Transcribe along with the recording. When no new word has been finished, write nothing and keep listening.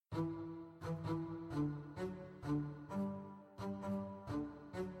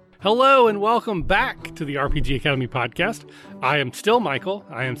Hello and welcome back to the RPG Academy podcast. I am still Michael.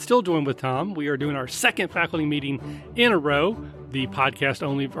 I am still joined with Tom. We are doing our second faculty meeting in a row. The podcast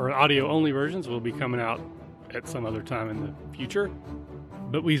only or audio only versions will be coming out at some other time in the future.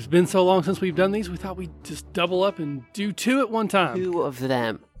 But we've been so long since we've done these, we thought we'd just double up and do two at one time. Two of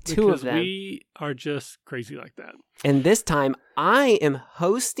them. Because we are just crazy like that. And this time, I am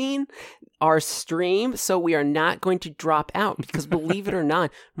hosting our stream, so we are not going to drop out. Because believe it or not,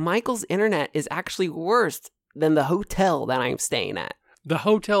 Michael's internet is actually worse than the hotel that I'm staying at. The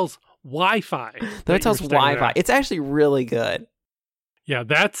hotel's Wi-Fi. The hotel's Wi-Fi. It's actually really good. Yeah,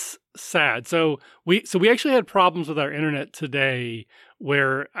 that's sad. So we actually had problems with our internet today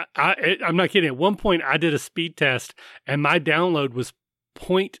where, I'm not kidding, at one point I did a speed test and my download was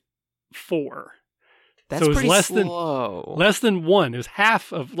 0.4. That's so it was pretty slow. Less than one. It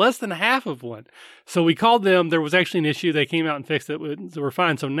was less than half of one. So we called them. There was actually an issue. They came out and fixed it. So we're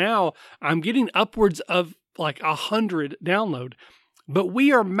fine. So now I'm getting upwards of like 100 download, but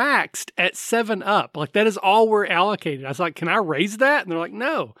we are maxed at 7 up. Like that is all we're allocated. I was like, can I raise that? And they're like,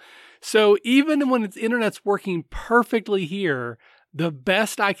 no. So even when its internet's working perfectly here, the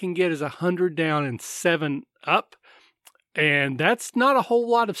best I can get is 100 down and 7 up. And that's not a whole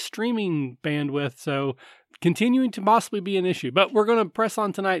lot of streaming bandwidth, so continuing to possibly be an issue. But we're going to press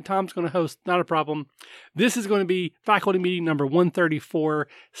on tonight. Tom's going to host, not a problem. This is going to be faculty meeting number 134,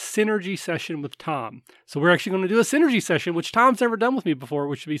 Synergy Session with Tom. So we're actually going to do a Synergy session, which Tom's never done with me before,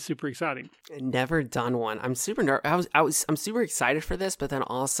 which should be super exciting. Never done one. I'm super I'm super excited for this, but then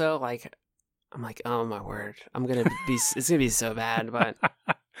also I'm like, oh my word, it's gonna be so bad, but.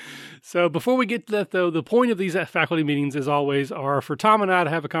 So before we get to that, though, the point of these faculty meetings, as always, are for Tom and I to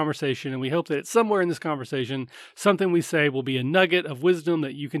have a conversation, and we hope that it's somewhere in this conversation, something we say will be a nugget of wisdom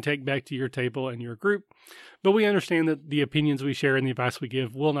that you can take back to your table and your group. But we understand that the opinions we share and the advice we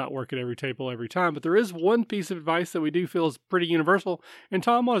give will not work at every table every time. But there is one piece of advice that we do feel is pretty universal. And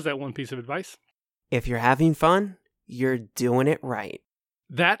Tom, what is that one piece of advice? If you're having fun, you're doing it right.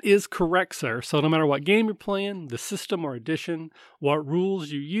 That is correct, sir. So no matter what game you're playing, the system or edition, what rules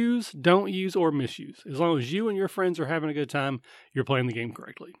you use, don't use, or misuse, as long as you and your friends are having a good time, you're playing the game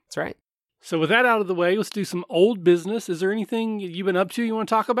correctly. That's right. So with that out of the way, let's do some old business. Is there anything you've been up to you want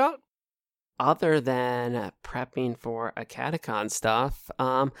to talk about? Other than prepping for a catacon stuff,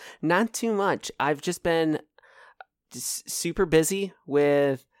 not too much. I've just been super busy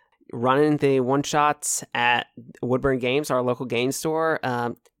with running the one-shots at Woodburn Games, our local game store.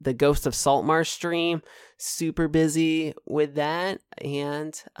 The Ghost of Saltmarsh stream, super busy with that,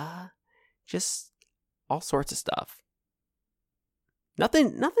 and just all sorts of stuff.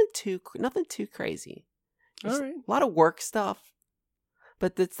 Nothing too crazy. All right. A lot of work stuff,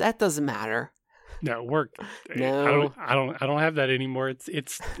 but that doesn't matter. No, work. No. I don't have that anymore.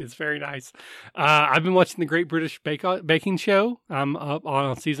 It's very nice. I've been watching the Great British Baking Show. I'm up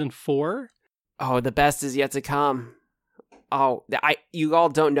on season 4. Oh, the best is yet to come. Oh, you all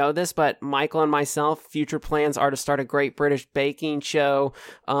don't know this, but Michael and myself, future plans are to start a Great British Baking Show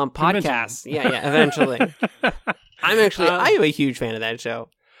podcast. Yeah, eventually. I am a huge fan of that show.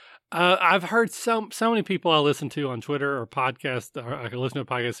 I've heard so many people I listen to on Twitter or podcasts, or I can listen to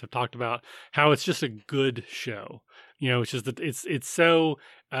podcasts, have talked about how it's just a good show. You know, it's just that it's so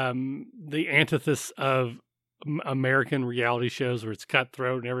the antithesis of American reality shows where it's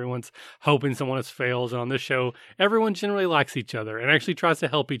cutthroat and everyone's hoping someone else fails. And on this show, everyone generally likes each other and actually tries to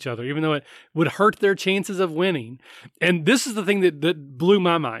help each other, even though it would hurt their chances of winning. And this is the thing that blew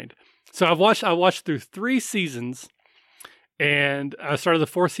my mind. So I watched through 3 seasons. And I started the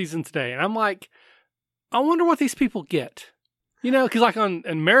 4th season today. And I'm like, I wonder what these people get. You know, because like on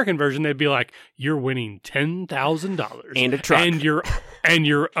an American version, they'd be like, you're winning $10,000. And a truck. And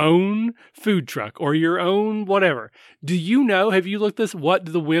your own food truck or your own whatever. Do you know, have you looked this,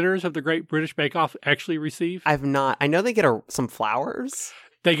 what the winners of the Great British Bake Off actually receive? I've not. I know they get some flowers.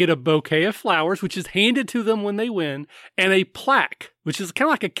 They get a bouquet of flowers, which is handed to them when they win, and a plaque, which is kind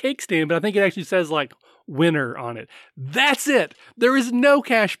of like a cake stand, but I think it actually says like, winner on it. That's it. There is no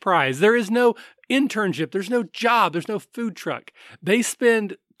cash prize. There is no internship. There's no job. There's no food truck. They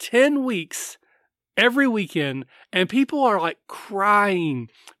spend 10 weeks every weekend and people are like crying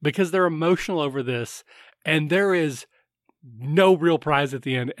because they're emotional over this. And there is no real prize at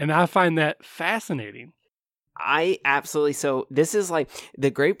the end. And I find that fascinating. I absolutely. So this is like the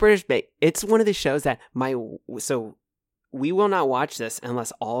Great British Bake. It's one of the shows that we will not watch this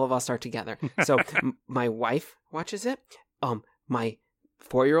unless all of us are together. So my wife watches it. My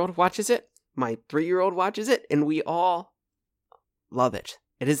 4-year-old watches it. My 3-year-old watches it, and we all love it.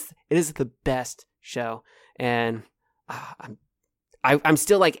 It is the best show, and I'm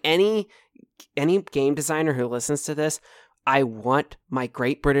still like any game designer who listens to this. I want my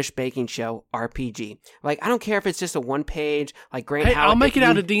Great British Baking Show RPG. Like, I don't care if it's just a one page, like Grant Hey, Howe. I'll make it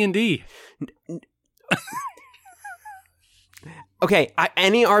out of D&D. Okay,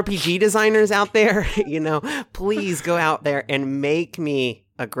 any RPG designers out there, please go out there and make me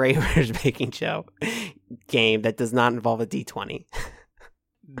a Great British Baking Show game that does not involve a D20.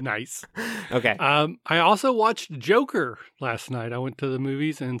 Nice. Okay. I also watched Joker last night. I went to the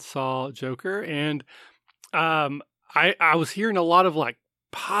movies and saw Joker, and I was hearing a lot of like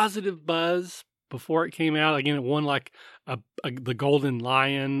positive buzz before it came out. Again, it won like the Golden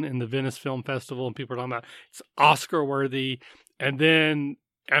Lion in the Venice Film Festival, and people were talking about it's Oscar worthy. And then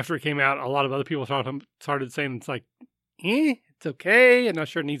after it came out, a lot of other people started saying it's like, it's okay. I'm not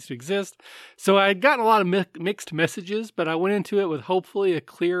sure it needs to exist. So I had gotten a lot of mixed messages, but I went into it with hopefully a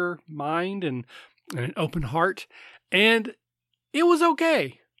clear mind and an open heart, and it was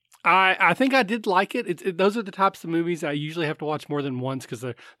okay. I think I did like it. Those are the types of movies I usually have to watch more than once because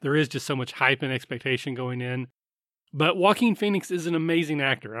there is just so much hype and expectation going in. But Joaquin Phoenix is an amazing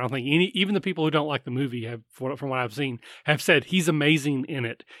actor. I don't think even the people who don't like the movie from what I've seen, have said he's amazing in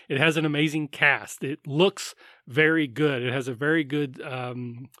it. It has an amazing cast. It looks very good. It has a very good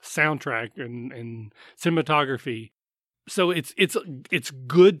soundtrack and cinematography. So it's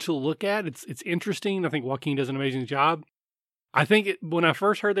good to look at. It's interesting. I think Joaquin does an amazing job. I think when I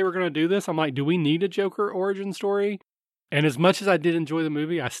first heard they were going to do this, I'm like, do we need a Joker origin story? And as much as I did enjoy the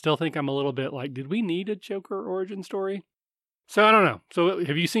movie, I still think I'm a little bit like, did we need a Joker origin story? So I don't know. So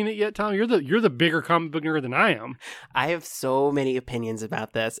have you seen it yet, Tom? You're the bigger comic book nerd than I am. I have so many opinions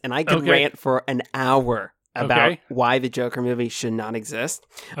about this, and I could rant for an hour about why the Joker movie should not exist.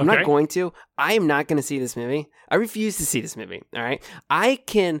 I'm not going to. I am not going to see this movie. I refuse to see this movie. All right. I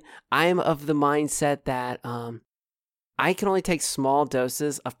am of the mindset that I can only take small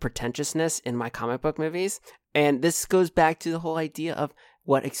doses of pretentiousness in my comic book movies. And this goes back to the whole idea of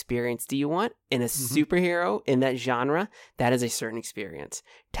what experience do you want in a superhero in that genre? That is a certain experience.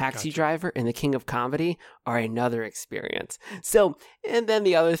 Taxi Driver and The King of Comedy are another experience. So, and then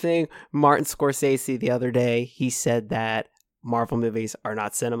the other thing, Martin Scorsese the other day, he said that Marvel movies are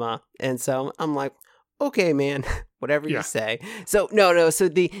not cinema. And so I'm like, okay, man, whatever you say. So no. So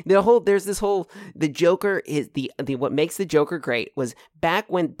the Joker is the what makes the Joker great was back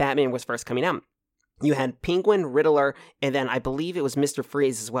when Batman was first coming out. You had Penguin, Riddler, and then I believe it was Mr.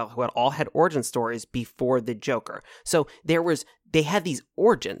 Freeze as well, who had origin stories before the Joker. So they had these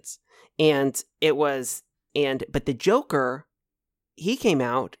origins, but the Joker, he came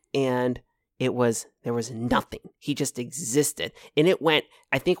out and there was nothing. He just existed, and it went,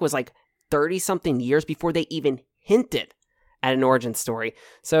 I think it was like 30 something years before they even hinted at an origin story.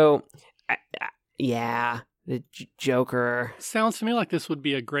 So, the Joker sounds to me like this would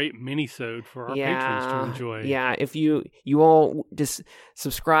be a great mini-sode for our patrons to enjoy. Yeah, if you all just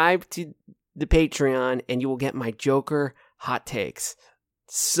subscribe to the Patreon, and you will get my Joker hot takes.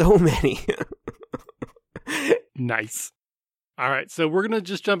 So many. Nice. All right, so we're going to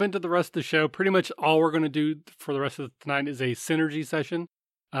just jump into the rest of the show. Pretty much all we're going to do for the rest of tonight is a synergy session,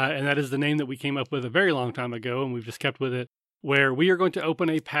 and that is the name that we came up with a very long time ago, and we've just kept with it, where we are going to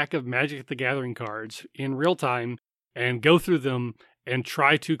open a pack of Magic the Gathering cards in real time and go through them and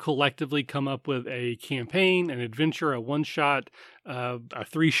try to collectively come up with a campaign, an adventure, a one-shot, a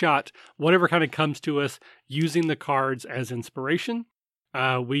three-shot, whatever kind of comes to us, using the cards as inspiration.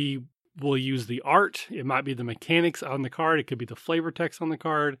 We will use the art. It might be the mechanics on the card. It could be the flavor text on the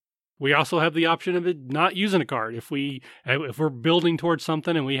card. We also have the option of it not using a card. If we're building towards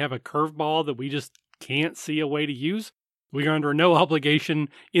something and we have a curveball that we just can't see a way to use, we are under no obligation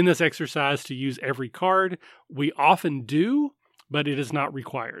in this exercise to use every card. We often do, but it is not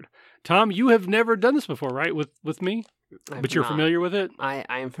required. Tom, you have never done this before, right? With me? But you're familiar with it? I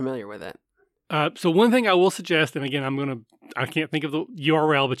am familiar with it. So one thing I will suggest, and again, I can't think of the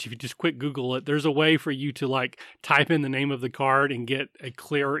URL, but if you just quick Google it, there's a way for you to like type in the name of the card and get a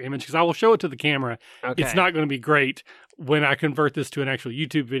clearer image, because I will show it to the camera. Okay. It's not going to be great. When I convert this to an actual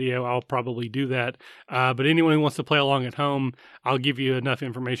YouTube video, I'll probably do that. But anyone who wants to play along at home, I'll give you enough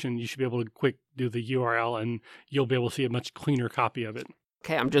information. You should be able to quick do the URL, and you'll be able to see a much cleaner copy of it.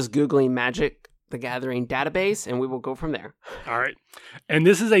 Okay, I'm just Googling Magic the Gathering database, and we will go from there. All right. And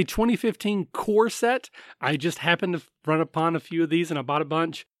this is a 2015 core set. I just happened to run upon a few of these, and I bought a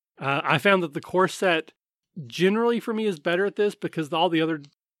bunch. I found that the core set generally for me is better at this because all the other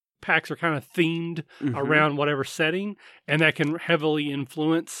packs are kind of themed around whatever setting, and that can heavily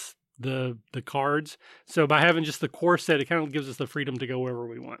influence the cards. So by having just the core set, it kind of gives us the freedom to go wherever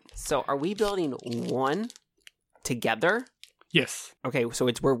we want. So are we building one together? Yes. Okay, so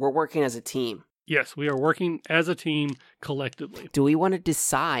we're working as a team. Yes, we are working as a team collectively. Do we want to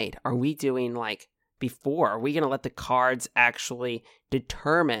decide? Are we doing like before? Are we going to let the cards actually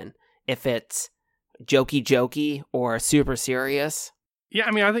determine if it's jokey or super serious? Yeah,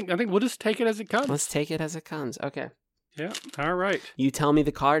 I mean, I think we'll just take it as it comes. Let's take it as it comes. Okay. Yeah. All right. You tell me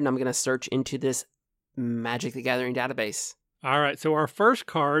the card, and I'm going to search into this Magic the Gathering database. All right. So our first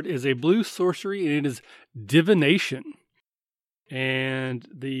card is a blue sorcery, and it is Divination. And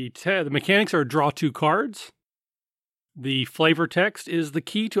the mechanics are draw 2 cards. The flavor text is the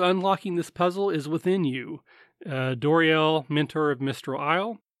key to unlocking this puzzle is within you. Doriel, Mentor of Mistral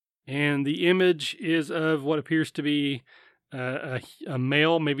Isle. And the image is of what appears to be a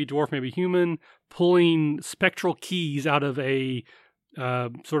male, maybe dwarf, maybe human, pulling spectral keys out of a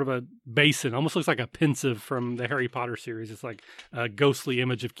sort of a basin. Almost looks like a pensive from the Harry Potter series. It's like a ghostly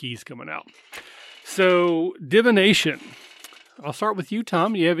image of keys coming out. So, Divination. I'll start with you,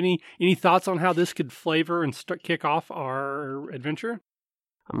 Tom. Do you have any thoughts on how this could flavor and kick off our adventure?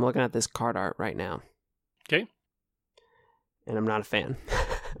 I'm looking at this card art right now. Okay. And I'm not a fan.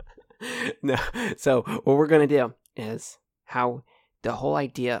 No. So what we're going to do is how the whole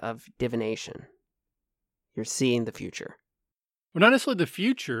idea of divination, you're seeing the future. Well, not necessarily the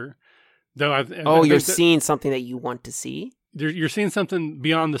future, though. You're seeing something that you want to see? You're seeing something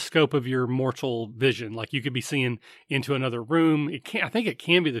beyond the scope of your mortal vision. Like you could be seeing into another room. I think it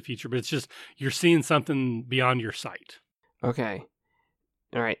can be the future, but it's just you're seeing something beyond your sight. Okay.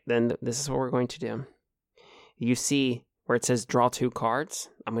 All right. Then this is what we're going to do. You see where it says draw 2 cards?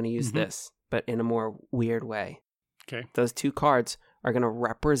 I'm going to use this, but in a more weird way. Okay. Those 2 cards are going to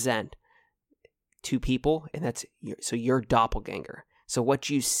represent 2 people, and you're doppelganger. So what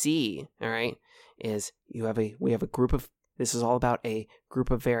you see, all right, is we have a group of. This is all about a group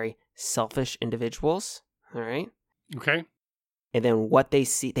of very selfish individuals, all right? Okay. And then what they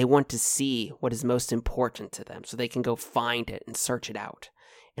see, they want to see what is most important to them so they can go find it and search it out.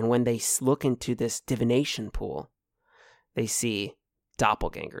 And when they look into this divination pool, they see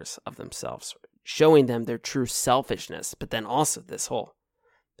doppelgangers of themselves, showing them their true selfishness, but then also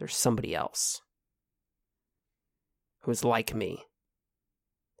there's somebody else who's like me.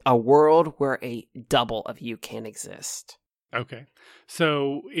 A world where a double of you can exist. Okay.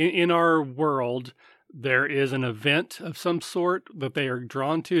 So in our world, there is an event of some sort that they are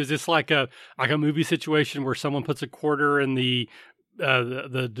drawn to. Is this like a movie situation where someone puts a quarter in the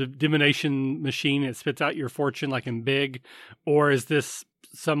divination machine and it spits out your fortune like in Big? Or is this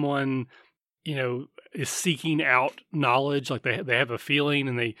someone, is seeking out knowledge? Like they have a feeling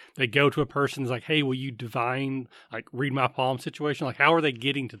and they go to a person and like, hey, will you divine, like read my palm situation? Like how are they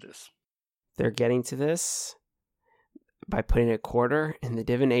getting to this? They're getting to this by putting a quarter in the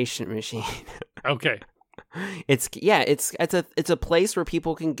divination machine. Okay. It's a place where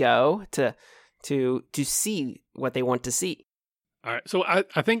people can go to see what they want to see. All right. So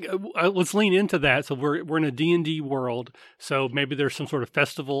I think let's lean into that. So we're in a D&D world. So maybe there's some sort of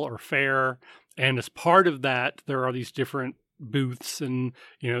festival or fair. And as part of that, there are these different booths and,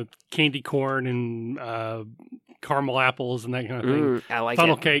 candy corn and caramel apples and that kind of thing. I like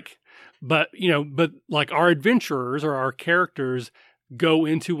funnel it. Cake. But like our adventurers or our characters go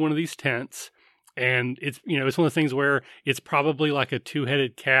into one of these tents and it's one of the things where it's probably like a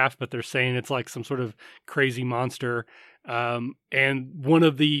 2-headed calf, but they're saying it's like some sort of crazy monster. And one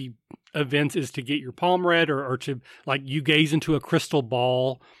of the events is to get your palm read or to like you gaze into a crystal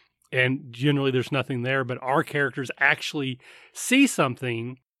ball and generally there's nothing there, but our characters actually see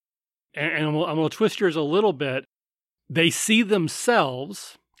something. And I'm going to twist yours a little bit. They see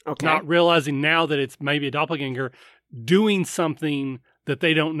themselves. Okay. Not realizing now that it's maybe a doppelganger doing something that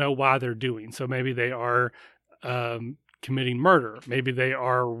they don't know why they're doing. So maybe they are committing murder. Maybe they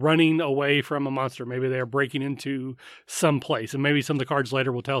are running away from a monster. Maybe they are breaking into some place. And maybe some of the cards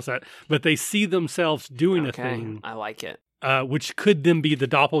later will tell us that. But they see themselves doing a thing. I like it. Which could then be the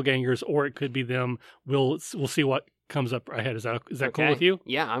doppelgangers or it could be them. We'll see what comes up ahead. Is that cool with you?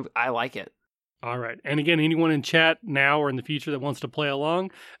 Yeah, I like it. All right. And again, anyone in chat now or in the future that wants to play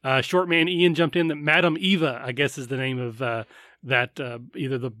along, Short Man Ian jumped in that Madame Eva, I guess is the name of that,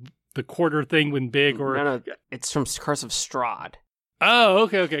 either the quarter thing when Big or... No, it's from Curse of Strahd. Oh,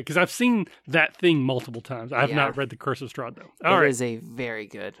 okay. Because I've seen that thing multiple times. I have not read the Curse of Strahd, though. It is a very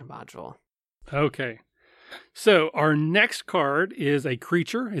good module. Okay. So our next card is a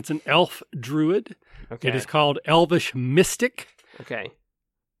creature. It's an elf druid. Okay. It is called Elvish Mystic. Okay.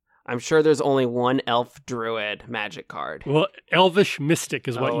 I'm sure there's only one elf druid magic card. Well, Elvish Mystic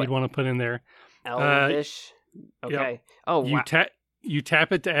is what you'd want to put in there. Elvish? Okay. Yep. Oh, wow. You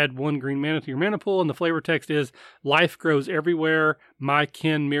tap it to add 1 green mana to your mana pool, and the flavor text is, life grows everywhere. My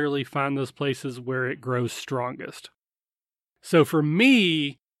kin merely find those places where it grows strongest. So for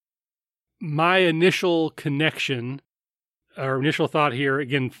me, my initial connection, or initial thought here,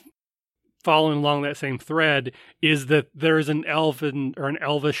 again, following along that same thread, is that there is an elven or an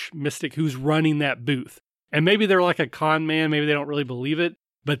elvish mystic who's running that booth. And maybe they're like a con man, maybe they don't really believe it,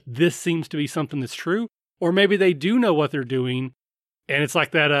 but this seems to be something that's true. Or maybe they do know what they're doing, and it's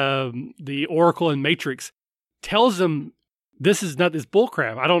like that the Oracle in Matrix tells them, this is not this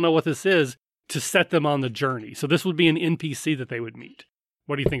bullcrap, I don't know what this is, to set them on the journey. So this would be an NPC that they would meet.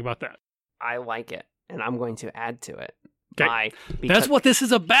 What do you think about that? I like it, and I'm going to add to it. Okay. That's what this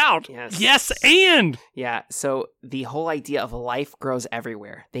is about. Yes, and yeah. So the whole idea of life grows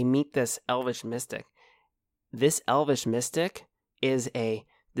everywhere. They meet this elvish mystic. This elvish mystic is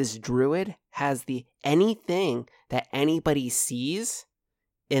this druid has anything that anybody sees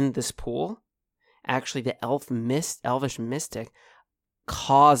in this pool. Actually, the elvish mystic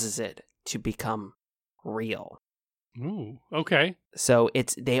causes it to become real. Ooh, okay. So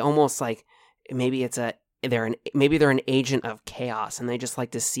they almost like maybe they're an agent of chaos, and they just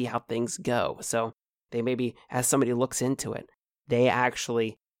like to see how things go. So they maybe, as somebody looks into it,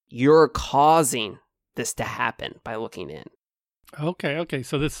 you're causing this to happen by looking in. Okay.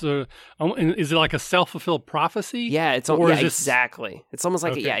 So this is it like a self-fulfilled prophecy? Yeah, exactly. It's almost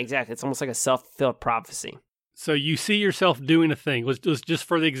like exactly. It's almost like a self-fulfilled prophecy. So you see yourself doing a thing. Let's just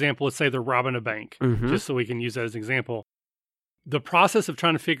for the example, let's say they're robbing a bank, just so we can use that as an example. The process of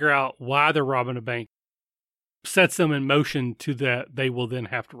trying to figure out why they're robbing a bank sets them in motion to that they will then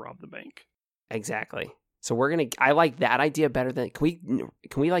have to rob the bank. Exactly. So I like that idea better than, can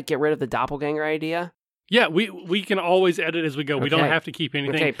we like get rid of the doppelganger idea? Yeah, we can always edit as we go. Okay. We don't have to keep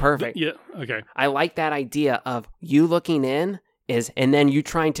anything. Okay, perfect. Yeah, okay. I like that idea of you looking in and then you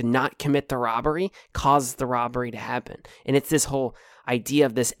trying to not commit the robbery causes the robbery to happen. And it's this whole idea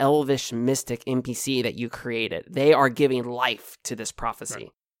of this elvish mystic NPC that you created. They are giving life to this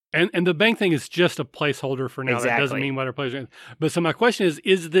prophecy. Right. And the bank thing is just a placeholder for now. Exactly. That doesn't mean what our player. But so my question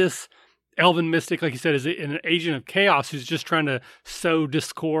is this elven mystic, like you said, is it an agent of chaos who's just trying to sow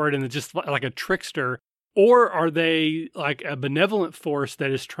discord and just like a trickster? Or are they like a benevolent force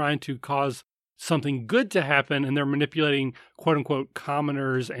that is trying to cause something good to happen, and they're manipulating quote unquote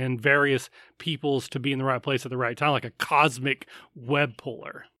commoners and various peoples to be in the right place at the right time, like a cosmic web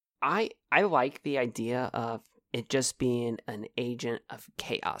puller? I like the idea of it just being an agent of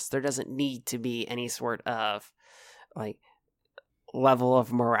chaos. There doesn't need to be any sort of like level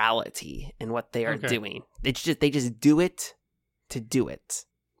of morality in what they are doing. It's just they just do it to do it.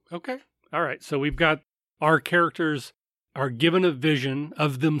 Okay. All right. So we've got our characters are given a vision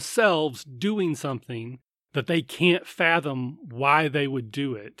of themselves doing something that they can't fathom why they would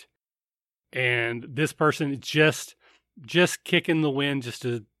do it. And this person is just kicking the wind just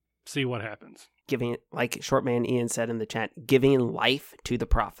to see what happens. Giving, like Shortman Ian said in the chat, giving life to the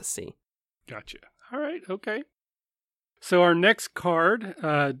prophecy. Gotcha. All right. Okay. So our next card,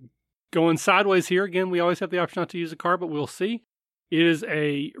 going sideways here. Again, we always have the option not to use a card, but we'll see. It is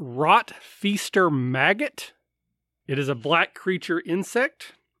a Rot Feaster Maggot. It is a black creature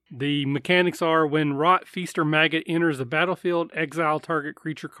insect. The mechanics are when Rot Feaster Maggot enters the battlefield, exile target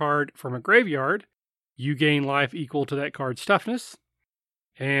creature card from a graveyard. You gain life equal to that card's toughness.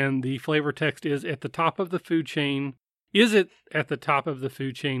 And the flavor text is at the top of the food chain. Is it at the top of the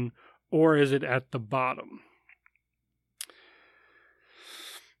food chain or is it at the bottom?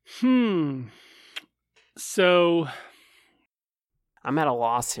 So I'm at a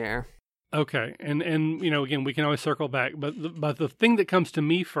loss here. Okay. And again, we can always circle back, but the thing that comes to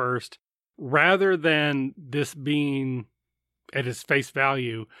me first, rather than this being at its face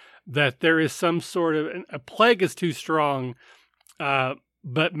value, that there is some sort of, a plague is too strong,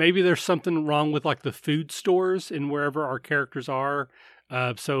 but maybe there's something wrong with like the food stores and wherever our characters are.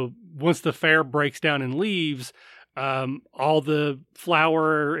 So once the fair breaks down and leaves, all the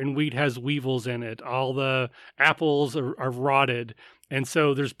flour and wheat has weevils in it. All the apples are rotted. And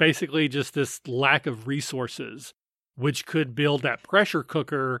so there's basically just this lack of resources, which could build that pressure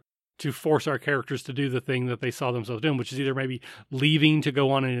cooker to force our characters to do the thing that they saw themselves doing, which is either maybe leaving to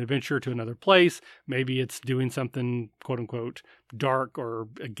go on an adventure to another place. Maybe it's doing something, quote unquote, dark or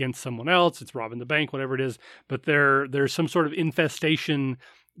against someone else. It's robbing the bank, whatever it is. But there's some sort of infestation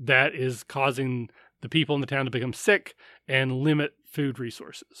that is causing the people in the town to become sick and limit food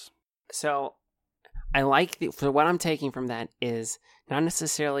resources. So I like so what I'm taking from that is not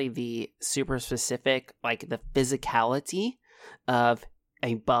necessarily the super specific, like the physicality of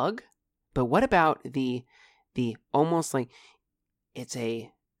a bug, but what about the almost like it's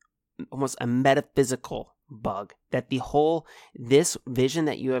almost a metaphysical bug, that this vision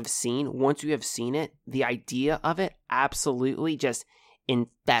that you have seen, once you have seen it, the idea of it absolutely just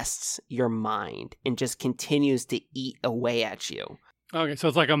infests your mind and just continues to eat away at you. Okay, so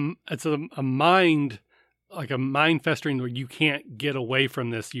it's like a mind, like a mind festering where you can't get away from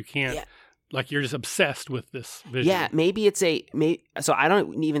this. You can't, like you're just obsessed with this vision. Yeah, maybe so I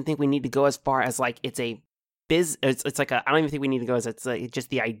don't even think we need to go as far as like it's like I don't even think we need to go as it's like just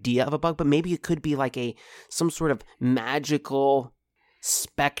the idea of a bug, but maybe it could be like some sort of magical,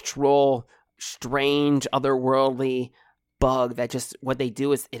 spectral, strange, otherworldly bug that just, what they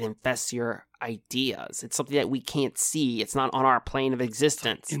do is it infests your ideas. It's something that we can't see. It's not on our plane of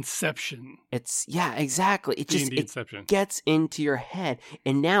existence. Inception. Yeah, exactly. It just Inception. Gets into your head.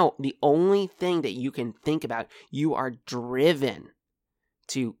 And now the only thing that you can think about, you are driven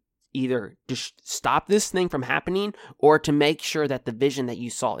to either just stop this thing from happening or to make sure that the vision that you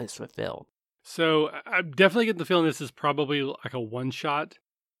saw is fulfilled. So I definitely get the feeling this is probably like a one-shot,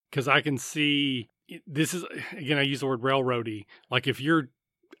 because I can see this is, again, I use the word railroady. Like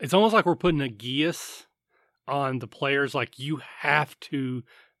it's almost like we're putting a geas on the players. Like, you have to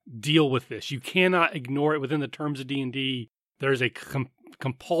deal with this. You cannot ignore it within the terms of D&D. There's a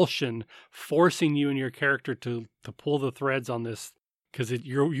compulsion forcing you and your character to pull the threads on this, because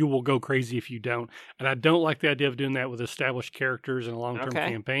you will go crazy if you don't. And I don't like the idea of doing that with established characters in a long-term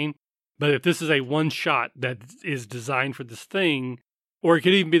campaign. But if this is a one-shot that is designed for this thing, or it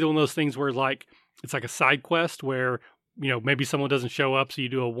could even be one of those things where like it's like a side quest where, maybe someone doesn't show up, so you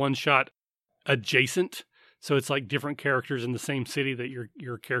do a one-shot adjacent. So it's like different characters in the same city that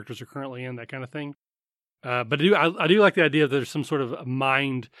your characters are currently in, that kind of thing. But I do like the idea that there's some sort of a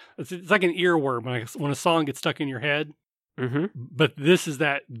mind. It's like an earworm when a song gets stuck in your head. Mm-hmm. But this is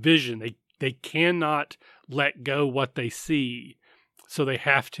that vision. They cannot let go what they see, so they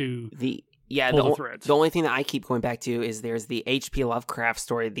have to pull the threads. The only thing that I keep going back to is there's the H.P. Lovecraft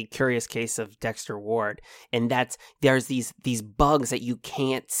story, The Curious Case of Dexter Ward, and there's these bugs that you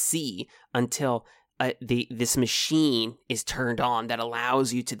can't see until this machine is turned on that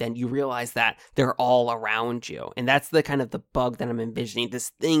allows you to, then you realize that they're all around you. And that's the kind of the bug that I'm envisioning, this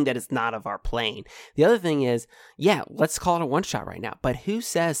thing that is not of our plane. The other thing is, let's call it a one-shot right now. But who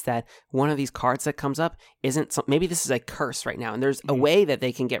says that one of these cards that comes up isn't maybe this is a curse right now, and there's a way that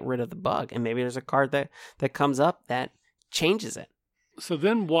they can get rid of the bug. And maybe there's a card that comes up that changes it. So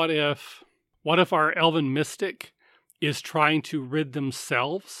then what if our elven mystic is trying to rid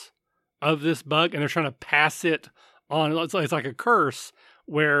themselves of this bug, and they're trying to pass it on? It's like a curse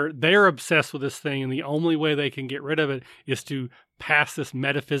where they're obsessed with this thing, and the only way they can get rid of it is to pass this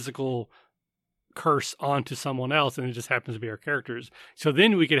metaphysical curse on to someone else, and it just happens to be our characters. So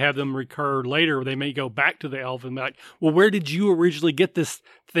then we could have them recur later, where they may go back to the elf and be like, well, where did you originally get this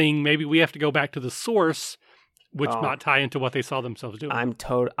thing? Maybe we have to go back to the source, which might tie into what they saw themselves doing.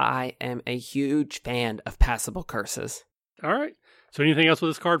 I am a huge fan of passable curses. All right. So anything else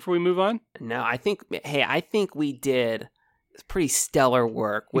with this card before we move on? No, I think we did pretty stellar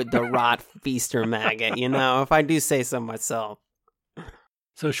work with the Rot Feaster Maggot, if I do say so myself.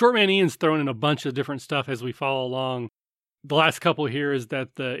 So Shortman Ian's throwing in a bunch of different stuff as we follow along. The last couple here is that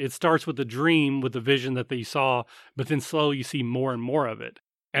it starts with the dream, with the vision that they saw, but then slowly you see more and more of it.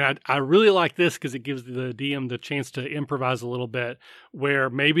 And I really like this because it gives the DM the chance to improvise a little bit, where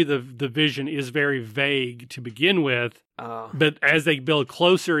maybe the vision is very vague to begin with, but as they build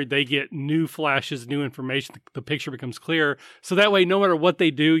closer, they get new flashes, new information. The picture becomes clearer. So that way, no matter what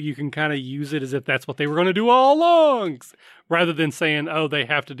they do, you can kind of use it as if that's what they were going to do all along, rather than saying, oh, they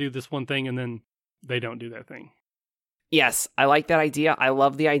have to do this one thing and then they don't do that thing. Yes, I like that idea. I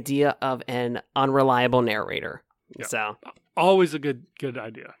love the idea of an unreliable narrator. Yeah. So always a good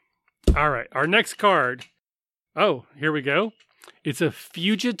idea. All right, our next card. Oh, here we go. It's a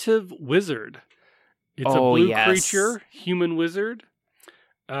fugitive wizard. It's a blue creature, human wizard.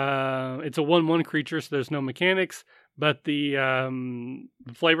 It's a 1/1 creature, so there's no mechanics. But the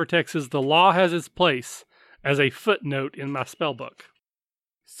flavor text is, the law has its place as a footnote in my spell book.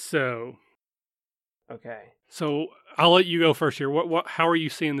 So, okay. So I'll let you go first here. How are you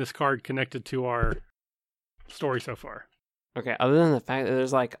seeing this card connected to our story so far? Okay, other than the fact that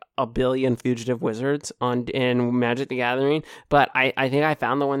there's like a billion fugitive wizards in Magic the Gathering, but I think I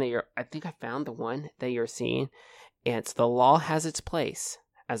found the one that you're seeing. It's the law has its place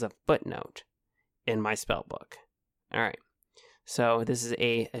as a footnote in my spell book. All right, so this is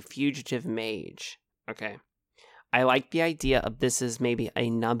a fugitive mage. Okay, I like the idea of this as maybe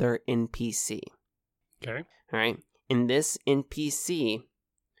another NPC. Okay, all right. In this NPC,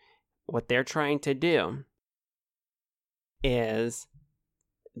 what they're trying to do is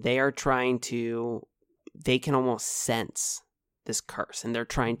they are trying to, they can almost sense this curse, and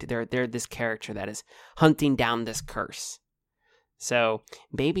they're this character that is hunting down this curse. So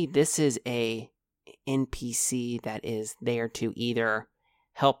maybe this is a NPC that is there to either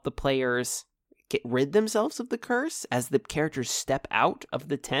help the players get rid themselves of the curse as the characters step out of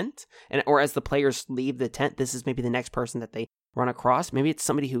the tent, or as the players leave the tent. This is maybe the next person that they run across. Maybe it's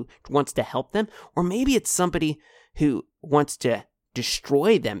somebody who wants to help them, or maybe it's somebody who wants to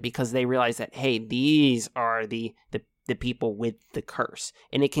destroy them because they realize that, hey, these are the people with the curse.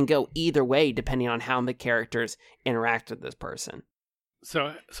 And it can go either way depending on how the characters interact with this person.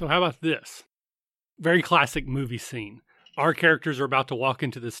 So how about this? Very classic movie scene. Our characters are about to walk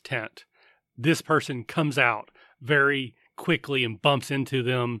into this tent. This person comes out very quickly and bumps into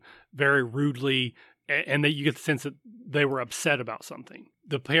them very rudely, and you get the sense that they were upset about something.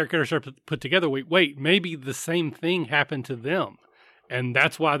 The player characters are put together. Wait, maybe the same thing happened to them, and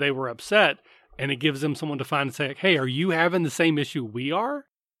that's why they were upset. And it gives them someone to find and say, hey, are you having the same issue we are?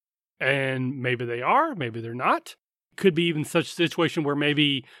 And maybe they are, maybe they're not. Could be even such a situation where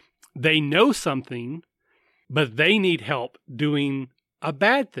maybe they know something, but they need help doing a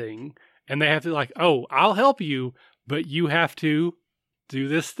bad thing. And they have to like, oh, I'll help you, but you have to do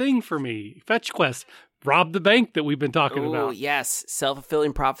this thing for me. Fetch quest, rob the bank that we've been talking about. Oh, yes.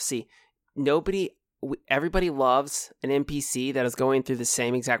 Self-fulfilling prophecy. Everybody loves an NPC that is going through the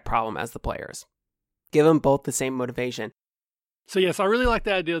same exact problem as the players. Give them both the same motivation. So yes, I really like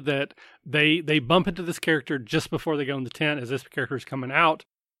the idea that they bump into this character just before they go in the tent as this character is coming out.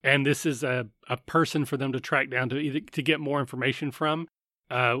 And this is a person for them to track down to get more information from,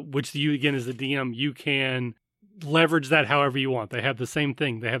 which you, again, as the DM, you can leverage that however you want. They have the same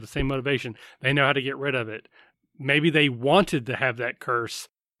thing. They have the same motivation. They know how to get rid of it. Maybe they wanted to have that curse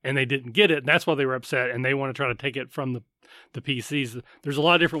and they didn't get it. And that's why they were upset. And they want to try to take it from the PCs. There's a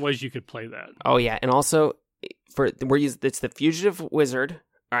lot of different ways you could play that. Oh, yeah. And also, it's the Fugitive Wizard,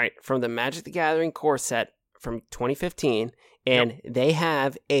 all right, from the Magic the Gathering core set from 2015. And They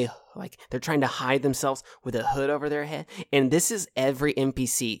have they're trying to hide themselves with a hood over their head. And this is every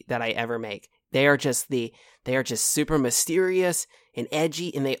NPC that I ever make. They are just super mysterious and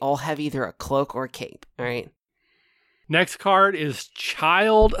edgy, and they all have either a cloak or a cape, all right? Next card is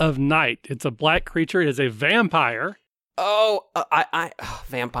Child of Night. It's a black creature. It is a vampire. Oh,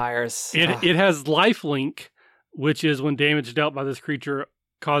 vampires. It has lifelink, which is when damage dealt by this creature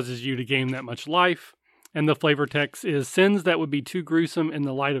causes you to gain that much life. And the flavor text is, sins that would be too gruesome in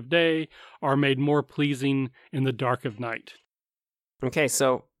the light of day are made more pleasing in the dark of night. Okay,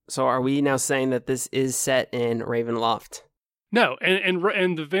 so are we now saying that this is set in Ravenloft? No,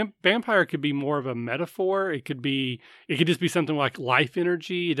 and the vampire could be more of a metaphor. It could just be something like life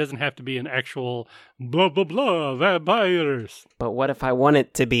energy. It doesn't have to be an actual blah blah blah vampires. But what if I want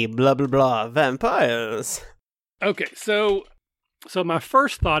it to be blah blah blah vampires? Okay, so my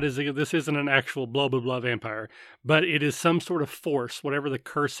first thought is that this isn't an actual blah blah blah vampire, but it is some sort of force, whatever the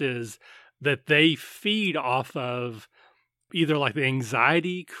curse is, that they feed off of. Either like the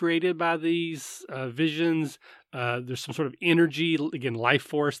anxiety created by these visions, there's some sort of energy, again, life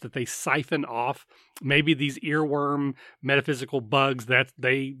force that they siphon off. Maybe these earworm metaphysical bugs that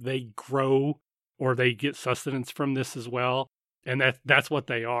they grow or they get sustenance from this as well. And that's what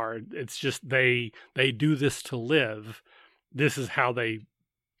they are. It's just they do this to live. This is how they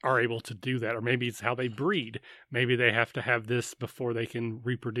are able to do that. Or maybe it's how they breed. Maybe they have to have this before they can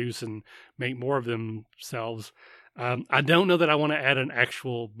reproduce and make more of themselves. I don't know that I want to add an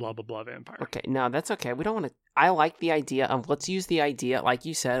actual blah, blah, blah vampire. Okay, no, that's okay. We don't want to... I like the idea of, let's use the idea, like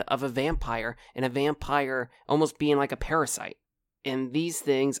you said, of a vampire, and a vampire almost being like a parasite. And these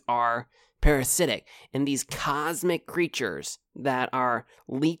things are parasitic. And these cosmic creatures that are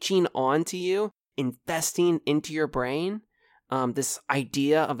leeching onto you, infesting into your brain, this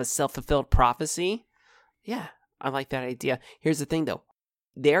idea of a self-fulfilled prophecy. Yeah, I like that idea. Here's the thing, though.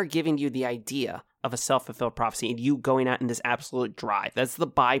 They're giving you the idea of a self-fulfilled prophecy and you going out in this absolute drive. That's the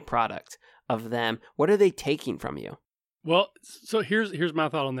byproduct of them. What are they taking from you? Well, so here's my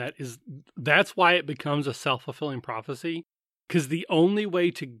thought on that is that's why it becomes a self-fulfilling prophecy, because the only way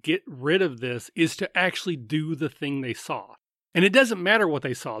to get rid of this is to actually do the thing they saw. And it doesn't matter what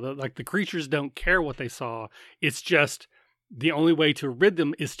they saw. The creatures don't care what they saw. It's just the only way to rid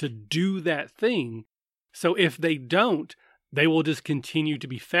them is to do that thing. So if they don't, they will just continue to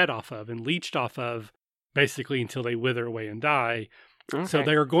be fed off of and leached off of basically until they wither away and die. Okay. So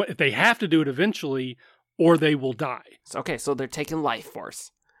they have to do it eventually or they will die. Okay, so they're taking life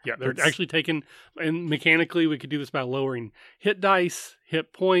force. Yeah, they're actually taking, and mechanically we could do this by lowering hit dice,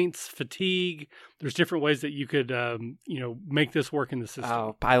 hit points, fatigue. There's different ways that you could, make this work in the system.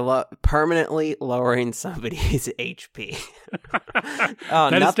 Oh, by permanently lowering somebody's HP.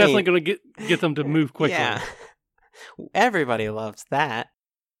 That is definitely going to get them to move quickly. Yeah, everybody loves that.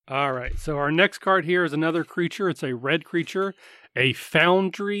 All right, so our next card here is another creature. It's a red creature, a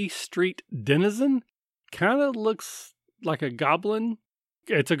Foundry Street Denizen. Kind of looks like a goblin.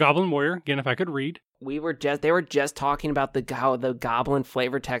 It's a goblin warrior. Again, if I could read. They were just talking about how the goblin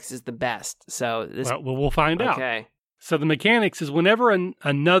flavor text is the best. So we'll find out. Okay. So the mechanics is whenever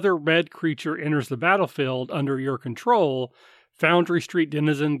another red creature enters the battlefield under your control, Foundry Street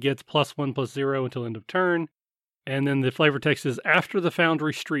Denizen gets +1/+0 until end of turn. And then the flavor text is after the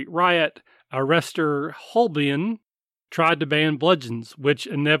Foundry Street riot, Arrestor Holbein tried to ban bludgeons, which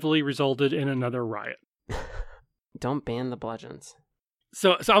inevitably resulted in another riot. Don't ban the bludgeons.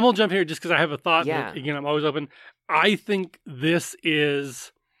 So I'm going to jump here just because I have a thought. Yeah. Again, I'm always open. I think this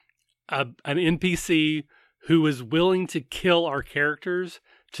is an NPC who is willing to kill our characters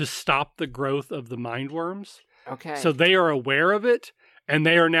to stop the growth of the mind worms. Okay. So they are aware of it, and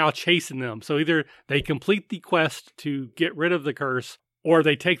they are now chasing them. So either they complete the quest to get rid of the curse, or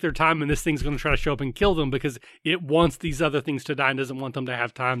they take their time and this thing's going to try to show up and kill them because it wants these other things to die and doesn't want them to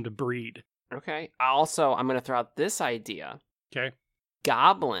have time to breed. Okay. I'm going to throw out this idea. Okay.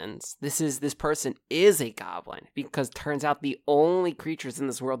 Goblins. This person is a goblin because turns out the only creatures in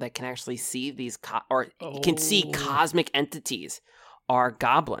this world that can actually see these can see cosmic entities are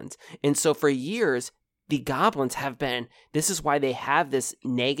goblins. And so for years, the goblins have been, this is why they have this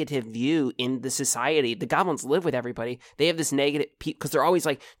negative view in the society. The goblins live with everybody. They have this negative, because they're always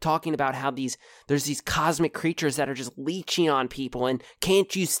like talking about how there's these cosmic creatures that are just leeching on people and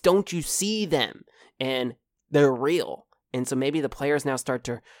don't you see them? And they're real. And so maybe the players now start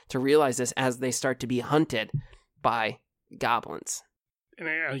to realize this as they start to be hunted by goblins. And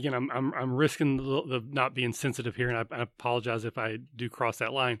again, I'm risking the not being sensitive here, and I apologize if I do cross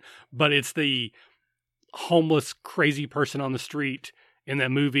that line. But it's the homeless, crazy person on the street in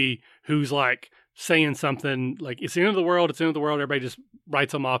that movie who's like saying something like, "It's the end of the world. It's the end of the world." Everybody just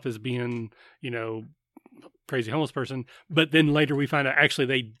writes them off as being, crazy homeless person, but then later we find out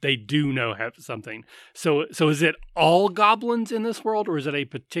actually they do have something. So is it all goblins in this world, or is it a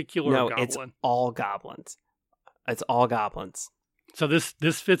particular goblin? No, it's all goblins. It's all goblins. So this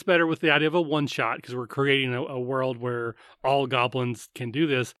fits better with the idea of a one shot because we're creating a world where all goblins can do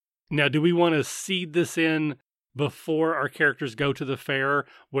this. Now, do we want to seed this in before our characters go to the fair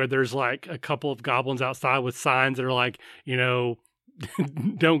where there's like a couple of goblins outside with signs that are like,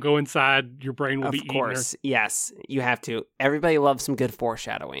 don't go inside, your brain will be eaten? Of course, yes, you have to. Everybody loves some good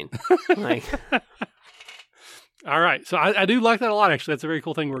foreshadowing. All right, so I do like that a lot, actually. That's a very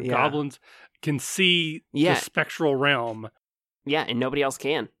cool thing where goblins can see the spectral realm. Yeah, and nobody else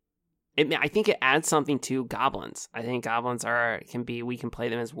can. I think it adds something to goblins. I think goblins we can play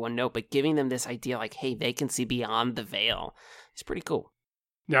them as one note, but giving them this idea like, hey, they can see beyond the veil is pretty cool.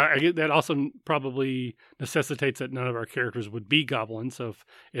 Now, I get that also probably necessitates that none of our characters would be goblins. So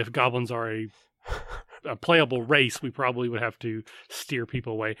if goblins are a playable race, we probably would have to steer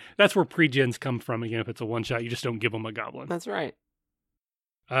people away. That's where pre-gens come from. Again, if it's a one-shot, you just don't give them a goblin. That's right.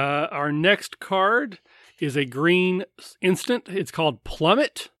 Our next card is a green instant. It's called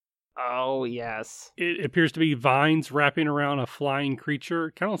Plummet. Oh, yes. It appears to be vines wrapping around a flying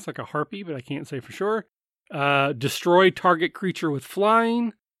creature. Kind of looks like a harpy, but I can't say for sure. Destroy target creature with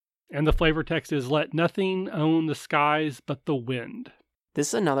flying. And the flavor text is, let nothing own the skies but the wind. This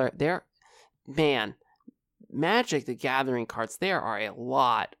is another, Magic the Gathering cards, there are a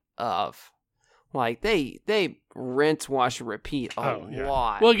lot of, they rinse, wash, and repeat a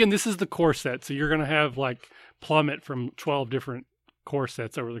lot. Well, again, this is the core set, so you're going to have, Plummet from 12 different core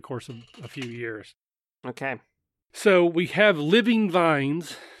sets over the course of a few years. Okay. So we have living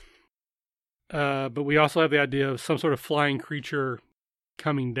vines, but we also have the idea of some sort of flying creature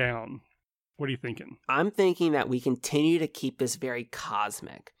coming down. What are you thinking? I'm thinking that we continue to keep this very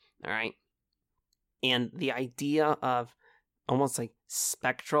cosmic, all right? And the idea of almost like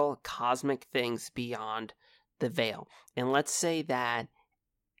spectral cosmic things beyond the veil. And let's say that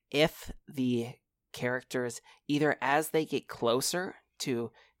if the characters, either as they get closer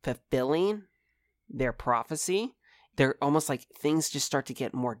to fulfilling their prophecy, they're almost like things just start to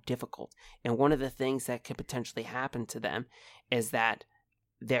get more difficult. And one of the things that could potentially happen to them is that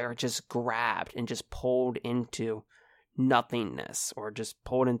they're just grabbed and just pulled into nothingness, or just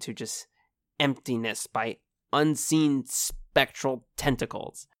pulled into just emptiness by unseen spectral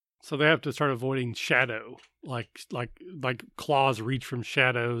tentacles. So they have to start avoiding shadow, like claws reach from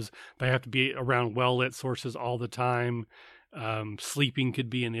shadows. They have to be around well-lit sources all the time. Sleeping could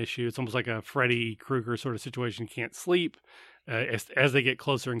be an issue. It's almost like a Freddy Krueger sort of situation. You can't sleep. As they get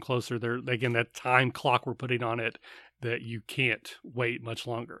closer and closer, again, that time clock we're putting on it, that you can't wait much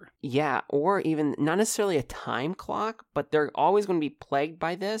longer. Yeah, or even not necessarily a time clock, but they're always going to be plagued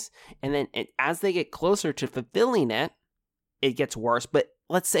by this. And then as they get closer to fulfilling it, it gets worse. But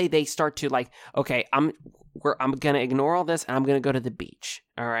let's say they start to like, okay, I'm going to ignore all this and I'm going to go to the beach.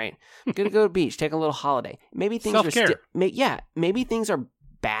 All right. I'm going to go to the beach, take a little holiday. Maybe things Self-care. maybe things are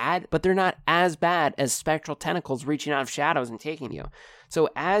bad, but they're not as bad as spectral tentacles reaching out of shadows and taking you. So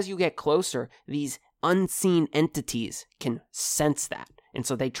as you get closer, these unseen entities can sense that. And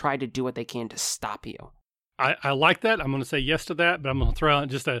so they try to do what they can to stop you. I like that. I'm going to say yes to that, but I'm going to throw out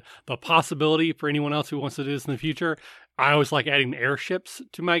just the possibility for anyone else who wants to do this in the future. I always like adding airships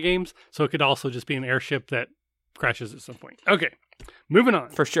to my games, so it could also just be an airship that crashes at some point. Okay, moving on.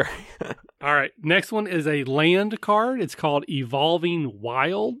 For sure. All right, next one is a land card. It's called Evolving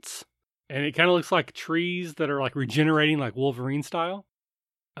Wilds, and it kind of looks like trees that are like regenerating like Wolverine style.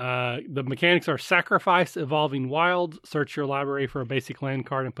 The mechanics are sacrifice Evolving Wilds, search your library for a basic land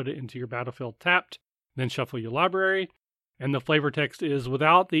card and put it into your battlefield tapped, then shuffle your library. And the flavor text is,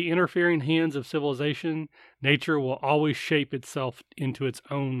 without the interfering hands of civilization, nature will always shape itself into its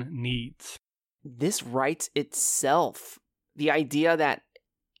own needs. This writes itself. The idea that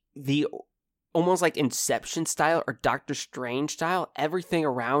the almost like Inception style or Doctor Strange style, everything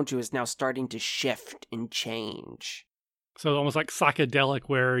around you is now starting to shift and change. So almost like psychedelic,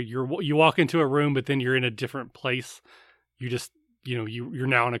 where you walk into a room, but then you're in a different place. You just, you're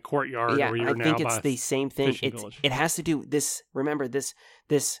now in a courtyard. Yeah, or you're I think it's the same thing. It has to do this. Remember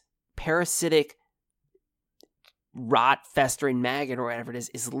this parasitic rot festering maggot or whatever it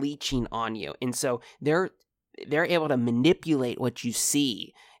is leeching on you, and so they're able to manipulate what you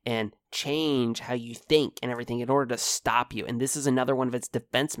see and change how you think and everything in order to stop you. And this is another one of its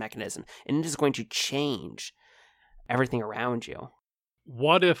defense mechanisms, and it is going to change everything around you.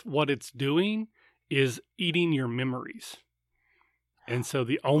 What if what it's doing is eating your memories? And so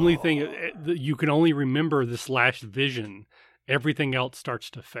the only thing you can only remember this last vision, everything else starts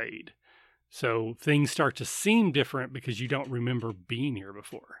to fade. So things start to seem different because you don't remember being here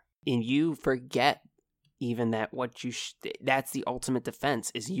before. And you forget even that that's the ultimate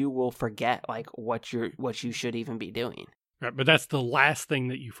defense, is you will forget like what you should even be doing. Right, but that's the last thing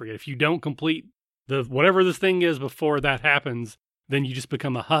that you forget. If you don't complete whatever this thing is before that happens, then you just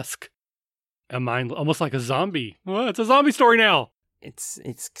become a husk, a mind, almost like a zombie. Well, it's a zombie story now. It's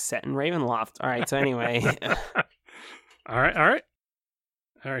set in Ravenloft. All right, so anyway. All right,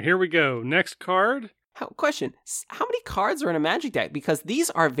 here we go. Next card. Question, how many cards are in a Magic deck? Because these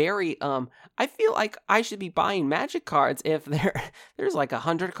are very, I feel like I should be buying Magic cards if there's like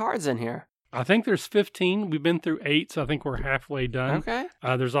 100 cards in here. I think there's 15. We've been through 8, so I think we're halfway done. Okay.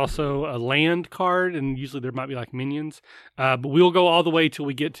 There's also a land card, and usually there might be like minions. But we'll go all the way till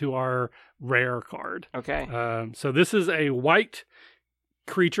we get to our rare card. Okay. So this is a white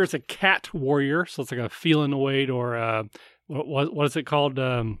creature. It's a cat warrior, so it's like a Felinoid or what is it called?